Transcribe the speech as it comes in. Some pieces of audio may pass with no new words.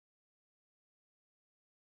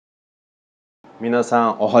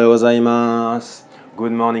Minasan, o ha yo gozaimasu.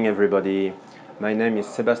 Good morning, everybody. My name is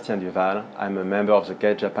Sébastien Duval. I'm a member of the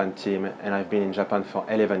Get Japan team, and I've been in Japan for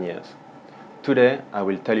 11 years. Today, I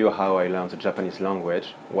will tell you how I learned the Japanese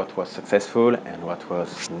language, what was successful and what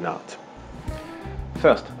was not.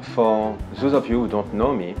 First, for those of you who don't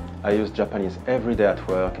know me, I use Japanese every day at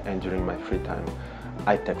work and during my free time.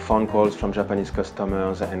 I take phone calls from Japanese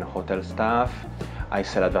customers and hotel staff. I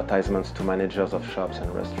sell advertisements to managers of shops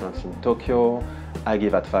and restaurants in Tokyo. I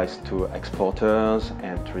give advice to exporters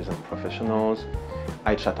and tourism professionals.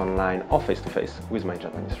 I chat online or face-to-face with my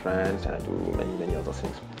Japanese friends, and I do many other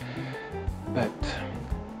things. But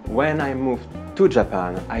when I moved to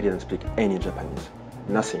Japan, I didn't speak any Japanese,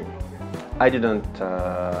 nothing. I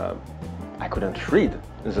couldn't read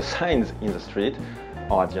the signs in the street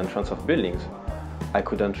or at the entrance of buildings. I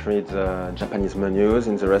couldn't read the Japanese menus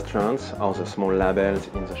in the restaurants or the small labels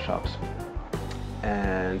in the shops.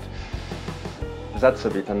 And that's a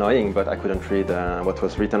bit annoying, but I couldn't read what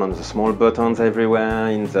was written on the small buttons everywhere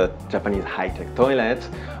in the Japanese high-tech toilets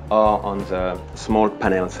or on the small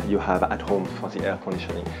panels you have at home for the air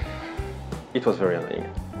conditioning. It was very annoying,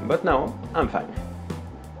 but now I'm fine.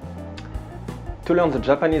 To learn the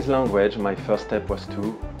Japanese language, my first step was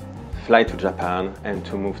to fly to Japan and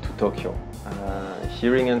to move to Tokyo.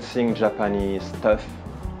 Hearing and seeing Japanese stuff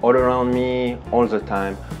all around me all the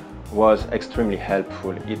time was extremely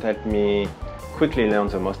helpful. It helped me quickly learn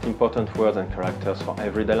the most important words and characters for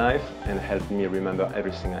everyday life and helped me remember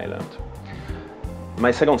everything I learned. My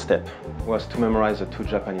second step was to memorize the two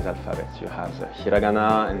Japanese alphabets. You have the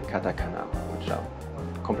hiragana and katakana, which are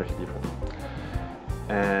completely different.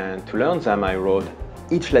 And to learn them, I wrote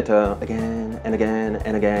each letter again and again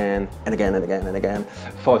and again and again and again and again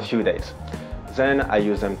for a few days. Then I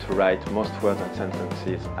used them to write most words and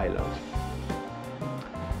sentences I learned.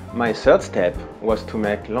 My third step was to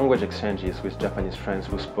make language exchanges with Japanese friends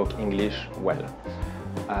who spoke English well.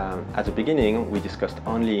 At the beginning, we discussed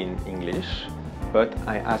only in English, but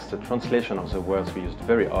I asked the translation of the words we used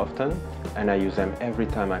very often, and I used them every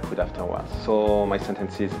time I could afterwards. So my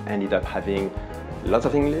sentences ended up having lots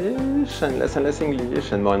of English and less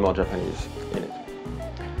English and more Japanese in it.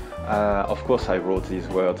 Of course, I wrote these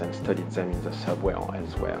words and studied them in the subway or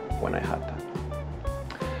elsewhere when I had time.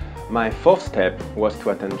 My fourth step was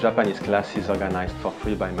to attend Japanese classes organized for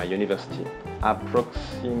free by my university,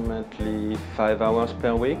 approximately 5 hours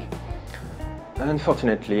per week.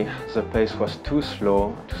 Unfortunately, the pace was too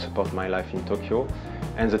slow to support my life in Tokyo,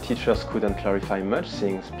 and the teachers couldn't clarify much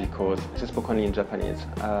things because they spoke only in Japanese.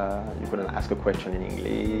 You couldn't ask a question in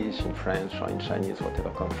English, in French, or in Chinese,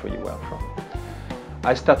 whatever country you were from.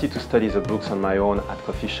 I started to study the books on my own at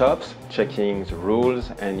coffee shops, checking the rules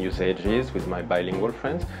and usages with my bilingual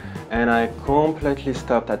friends, and I completely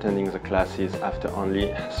stopped attending the classes after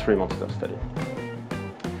only 3 months of study.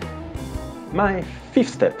 My fifth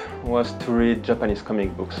step was to read Japanese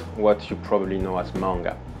comic books, what you probably know as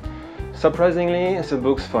manga. Surprisingly, the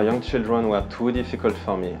books for young children were too difficult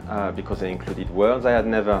for me because they included words I had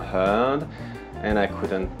never heard and I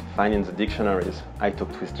couldn't find in the dictionaries. I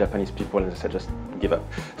talked with Japanese people and they said just give up.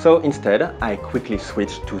 So instead, I quickly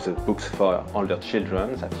switched to the books for older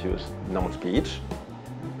children that use normal speech,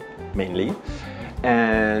 mainly,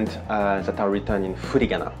 and that are written in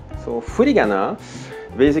furigana. So furigana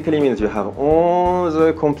basically means you have all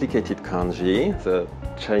the complicated kanji, the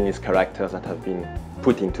Chinese characters that have been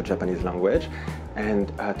put into Japanese language, and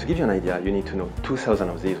to give you an idea, you need to know 2,000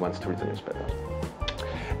 of these ones to read the newspaper.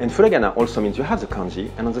 And furigana also means you have the kanji,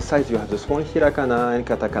 and on the sides you have the small hiragana and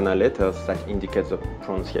katakana letters that indicate the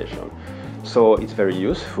pronunciation. So it's very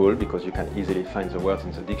useful because you can easily find the words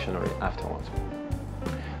in the dictionary afterwards.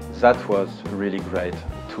 That was really great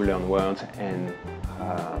to learn words and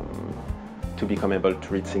to become able to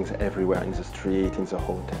read things everywhere in the street, in the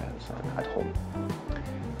hotels, and at home.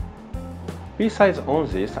 Besides all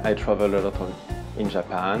this, I traveled a lot in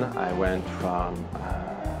Japan. I went from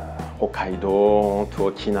Hokkaido to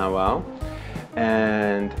Okinawa,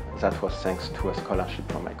 and that was thanks to a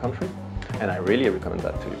scholarship from my country, and I really recommend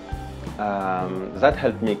that to you. That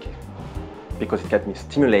helped me because it kept me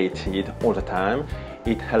stimulated all the time.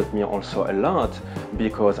 It helped me also a lot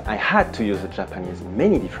because I had to use the Japanese in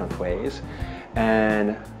many different ways,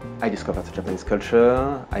 and I discovered the Japanese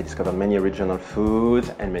culture, I discovered many regional foods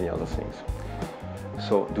and many other things.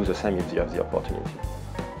 So do the same if you have the opportunity.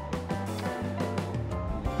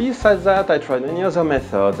 Besides that, I tried many other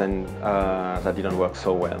methods and that didn't work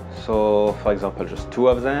so well. So, for example, just 2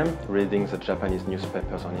 of them, reading the Japanese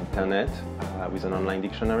newspapers on internet with an online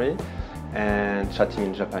dictionary and chatting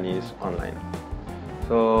in Japanese online.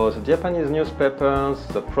 So the Japanese newspapers,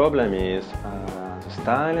 the problem is the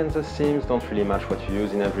style and the themes don't really match what you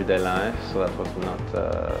use in everyday life, so that was not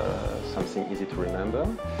something easy to remember.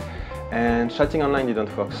 And chatting online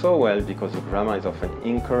didn't work so well because the grammar is often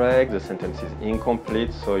incorrect, the sentence is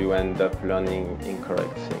incomplete, so you end up learning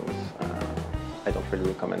incorrect things. I don't really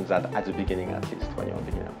recommend that at the beginning, at least when you're a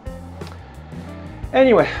beginner.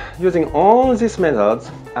 Anyway, using all these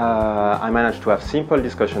methods, I managed to have simple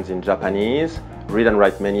discussions in Japanese, read and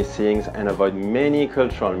write many things, and avoid many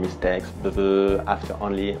cultural mistakes after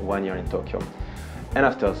only 1 year in Tokyo. And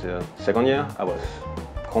after the second year, I was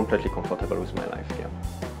completely comfortable with my life here.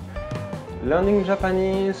 Learning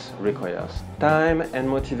Japanese requires time and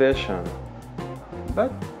motivation,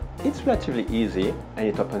 but it's relatively easy and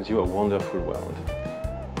it opens you a wonderful world.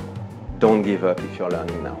 Don't give up if you're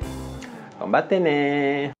learning now.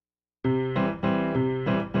 Combattene!